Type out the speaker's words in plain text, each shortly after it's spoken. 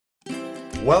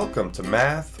Welcome to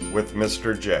Math with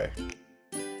Mr. J.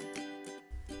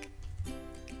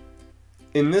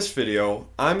 In this video,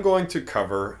 I'm going to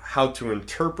cover how to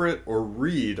interpret or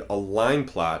read a line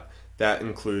plot that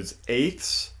includes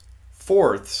eighths,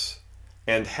 fourths,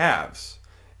 and halves.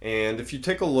 And if you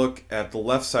take a look at the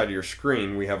left side of your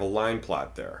screen, we have a line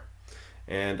plot there.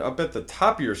 And up at the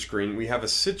top of your screen, we have a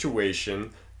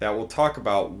situation that will talk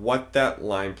about what that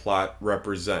line plot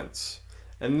represents.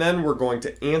 And then we're going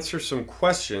to answer some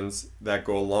questions that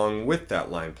go along with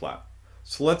that line plot.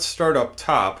 So let's start up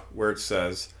top where it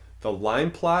says, the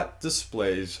line plot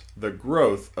displays the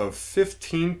growth of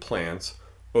 15 plants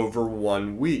over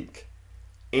 1 week.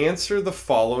 Answer the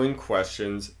following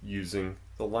questions using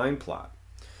the line plot.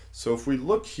 So if we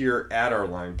look here at our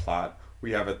line plot,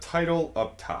 we have a title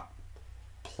up top,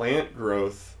 Plant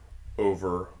Growth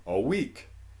over a Week.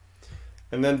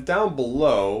 And then down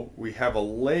below, we have a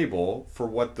label for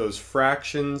what those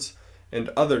fractions and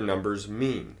other numbers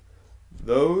mean.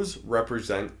 Those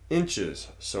represent inches,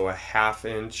 so a ½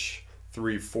 inch,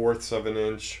 3/4 of an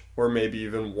inch, or maybe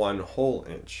even 1 whole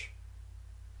inch.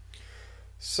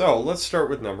 So let's start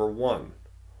with number 1.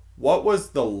 What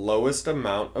was the lowest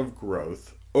amount of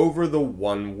growth over the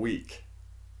 1 week?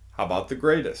 How about the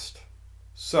greatest?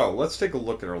 So let's take a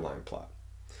look at our line plot.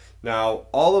 Now,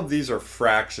 all of these are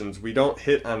fractions. We don't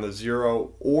hit on the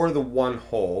 0 or the 1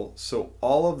 whole, so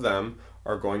all of them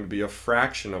are going to be a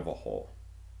fraction of a whole.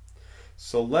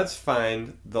 So let's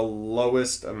find the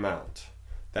lowest amount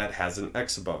that has an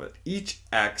x above it. Each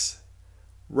x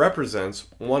represents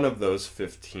one of those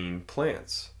 15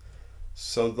 plants.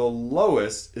 So the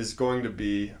lowest is going to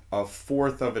be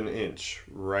 1/4 of an inch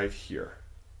right here.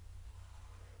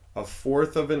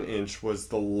 1/4 of an inch was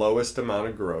the lowest amount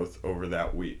of growth over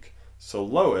that week. So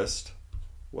lowest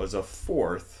was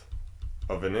 1/4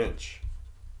 of an inch.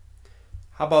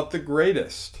 How about the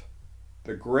greatest?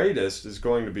 The greatest is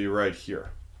going to be right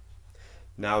here.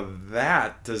 Now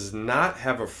that does not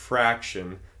have a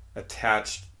fraction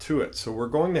attached to it, so we're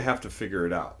going to have to figure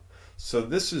it out. So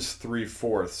this is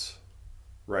 3/4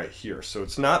 right here, so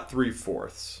it's not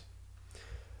 3/4.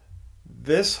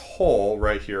 This whole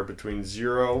right here between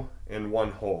 0 and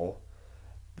 1 whole,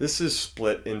 this is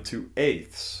split into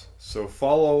eighths. So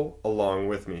follow along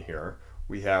with me here.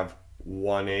 We have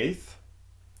 1/8,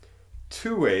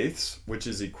 2/8, which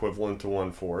is equivalent to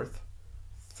 1/4,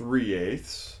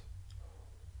 3/8,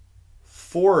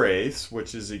 4/8,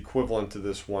 which is equivalent to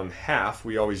this 1/2.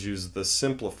 We always use the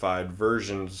simplified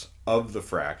versions of the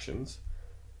fractions.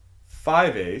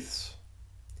 5/8,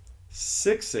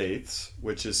 6/8,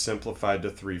 which is simplified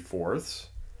to 3/4,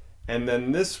 and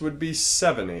then this would be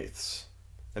 7/8.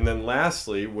 And then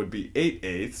lastly would be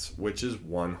 8/8, which is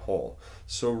 1 whole.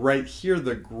 So right here,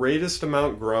 the greatest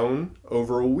amount grown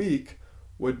over a week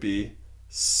would be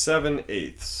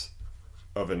 7/8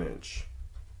 of an inch.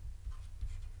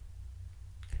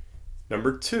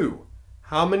 Number 2,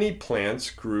 how many plants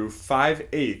grew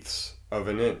 5/8 of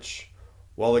an inch?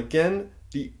 Well, again,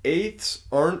 the eighths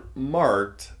aren't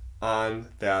marked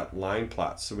on that line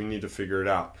plot, so we need to figure it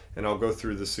out. And I'll go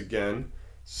through this again.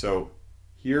 So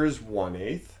here's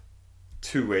 1/8,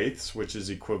 2/8, which is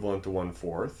equivalent to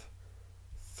 1/4,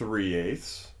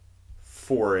 3/8,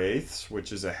 4/8,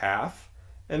 which is 1/2,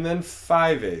 and then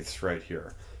 5/8 right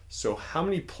here. So how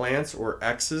many plants or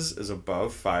x's is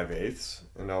above 5/8?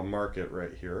 And I'll mark it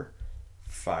right here,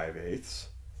 5/8.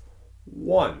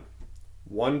 1.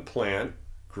 1 plant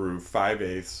grew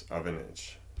 5/8 of an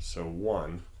inch. So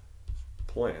 1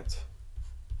 plant.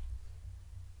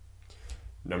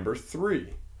 Number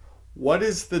 3. What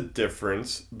is the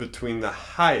difference between the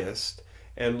highest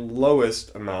and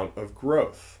lowest amount of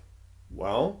growth?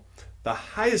 Well, the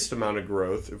highest amount of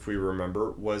growth, if we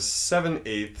remember, was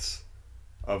 7/8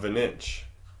 of an inch.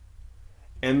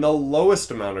 And the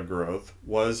lowest amount of growth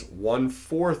was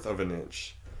 1/4 of an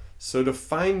inch. So to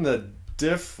find the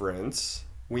difference,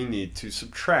 we need to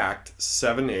subtract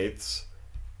 7/8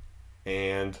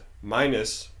 and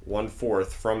minus 1/4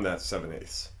 from that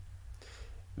 7/8.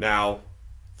 Now,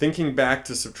 thinking back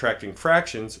to subtracting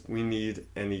fractions, we need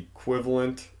an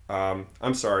equivalent,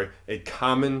 a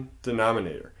common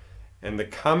denominator. And the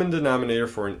common denominator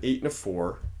for an 8 and a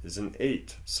 4 is an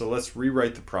 8. So let's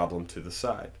rewrite the problem to the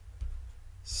side.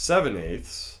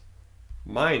 7/8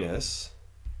 minus,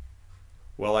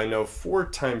 well, I know 4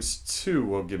 times 2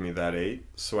 will give me that 8,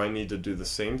 so I need to do the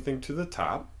same thing to the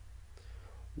top.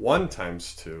 1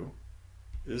 times 2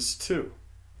 is 2.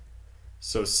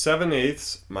 So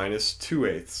 7/8 minus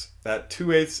 2/8. That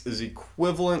 2/8 is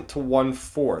equivalent to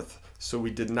 1/4, so we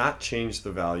did not change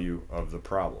the value of the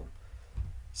problem.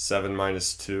 7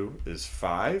 minus 2 is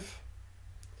 5,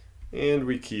 and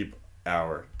we keep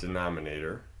our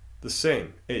denominator the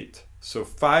same, 8. So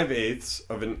 5/8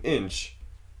 of an inch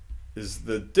is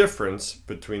the difference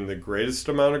between the greatest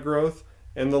amount of growth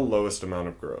and the lowest amount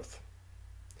of growth.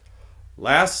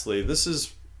 Lastly, this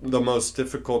is the most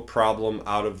difficult problem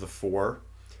out of the 4.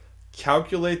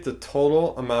 Calculate the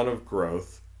total amount of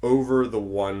growth over the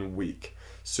 1 week.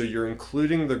 So you're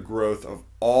including the growth of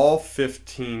all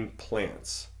 15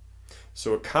 plants.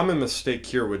 So a common mistake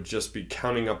here would just be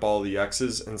counting up all the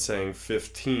x's and saying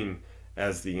 15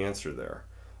 as the answer there.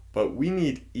 But we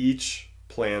need each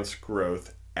plant's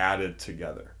growth added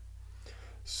together.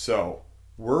 So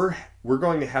we're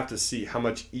going to have to see how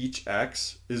much each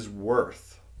x is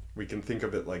worth. We can think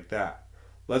of it like that.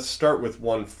 Let's start with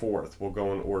 1/4. We'll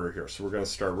go in order here. So we're going to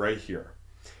start right here.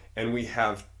 And we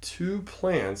have 2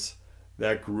 plants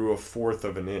that grew 1/4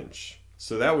 of an inch.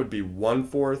 So that would be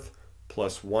 1/4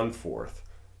 plus 1/4.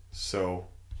 So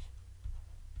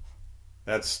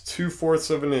that's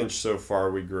 2/4 of an inch so far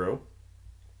we grew.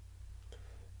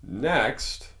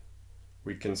 Next,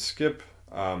 we can skip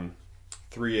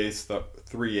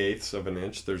 3/8 of an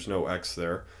inch. There's no x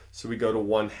there. So we go to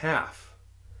 1/2.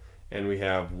 And we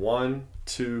have 1,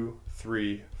 2,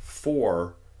 3,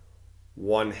 4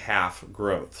 1/2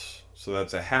 growths. So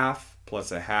that's a half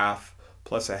plus a half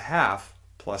plus a half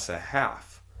plus a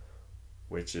half,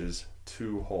 which is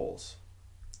 2 wholes,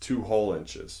 2 whole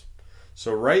inches.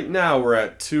 So right now we're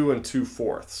at 2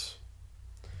 2/4.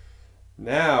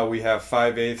 Now we have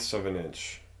 5/8 of an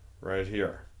inch right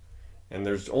here. And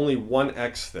there's only one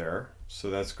x there, so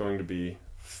that's going to be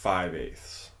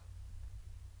 5/8.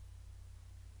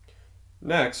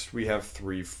 Next, we have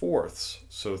 3/4.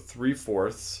 So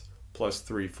 3/4 plus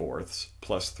 3/4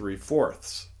 plus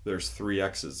 3/4. There's 3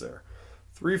 x's there.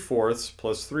 3/4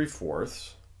 plus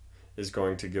 3/4 is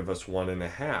going to give us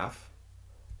 1.5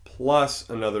 plus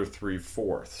another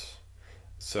 3/4.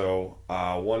 So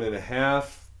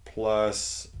 1.5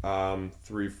 plus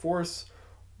 3/4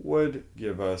 would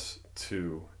give us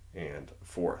 2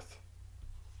 1/4.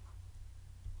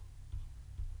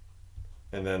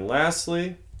 And then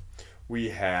lastly, we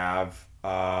have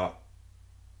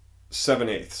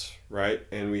 7/8, right?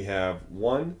 And we have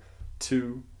 1,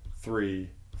 2,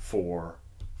 3, 4,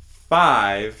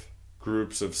 5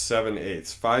 groups of 7/8,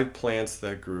 5 plants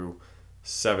that grew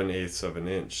 7/8 of an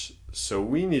inch. So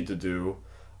we need to do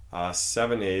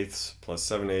 7/8 plus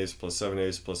 7/8 plus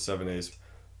 7/8 plus 7/8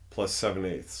 plus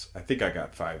 7/8. I think I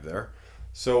got 5 there.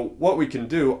 So what we can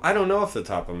do, I don't know off the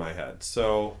top of my head.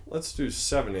 So let's do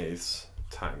 7/8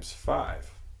 times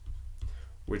 5,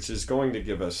 which is going to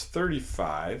give us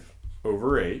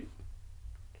 35/8,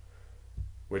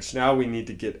 which now we need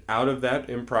to get out of that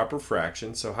improper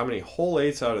fraction. So how many whole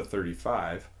eighths out of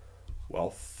 35? Well,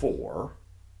 4.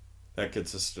 That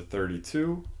gets us to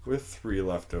 32 with 3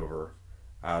 left over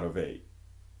out of 8.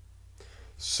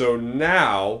 So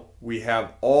now we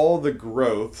have all the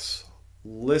growths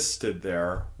listed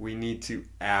there. We need to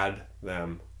add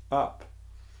them up.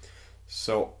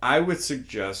 So I would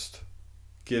suggest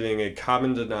getting a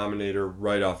common denominator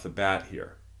right off the bat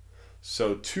here.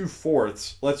 So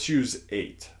 2/4, let's use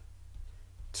 8.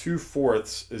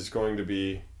 2/4 is going to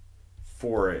be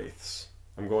 4/8.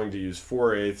 I'm going to use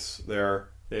 4/8 there.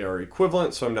 They are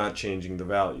equivalent, so I'm not changing the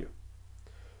value.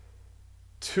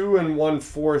 2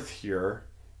 1/4 here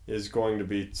is going to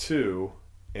be 2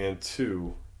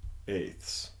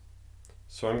 2/8.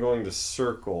 So I'm going to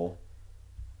circle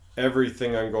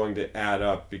everything I'm going to add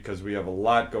up because we have a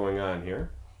lot going on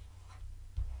here.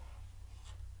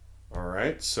 All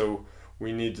right, so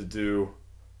we need to do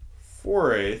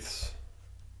 4/8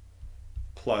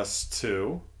 plus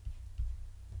 2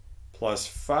 plus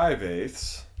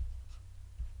 5/8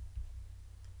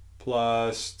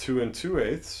 plus 2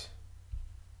 2/8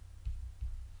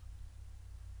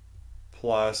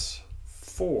 plus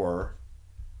 4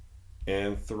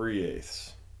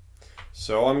 3/8.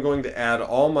 So I'm going to add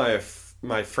all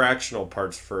my fractional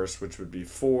parts first, which would be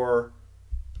 4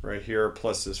 right here,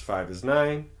 plus this 5 is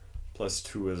 9, plus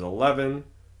 2 is 11,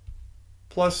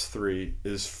 plus 3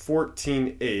 is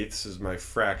 14/8 is my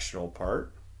fractional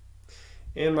part.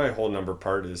 And my whole number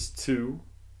part is 2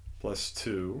 plus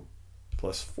 2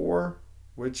 plus 4,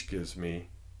 which gives me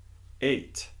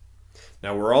 8.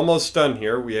 Now we're almost done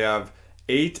here. We have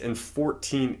 8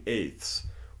 14/8.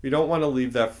 We don't want to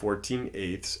leave that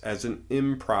 14/8 as an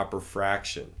improper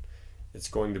fraction. It's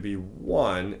going to be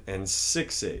 1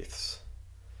 6/8.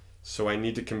 So I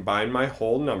need to combine my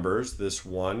whole numbers, this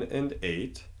 1 and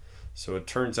 8. So it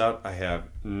turns out I have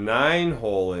 9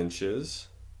 whole inches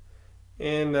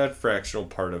and that fractional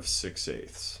part of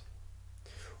 6/8,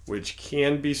 which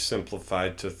can be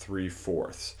simplified to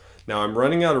 3/4. Now I'm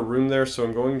running out of room there, so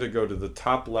I'm going to go to the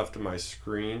top left of my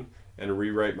screen and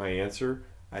rewrite my answer.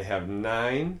 I have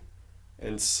 9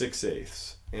 and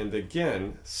 6/8. And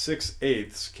again,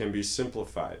 6/8 can be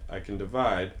simplified. I can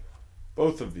divide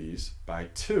both of these by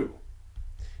 2.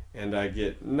 And I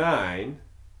get 9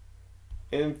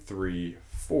 and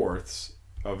 3/4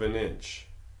 of an inch.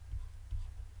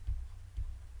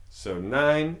 So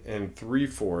 9 and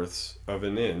 3/4 of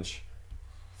an inch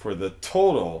for the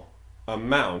total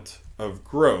amount of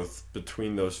growth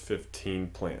between those 15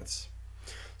 plants.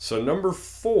 So number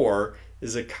 4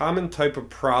 is a common type of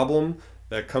problem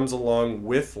that comes along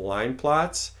with line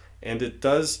plots, and it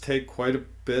does take quite a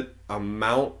bit of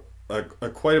amount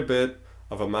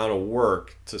of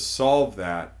work to solve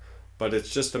that, but it's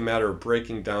just a matter of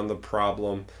breaking down the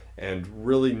problem and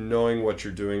really knowing what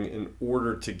you're doing in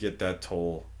order to get that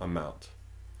total amount.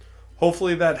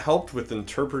 Hopefully that helped with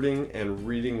interpreting and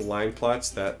reading line plots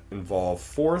that involve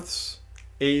 4ths,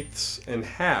 8ths, and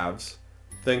halves.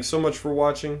 Thanks so much for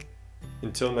watching.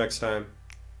 Until next time,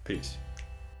 peace.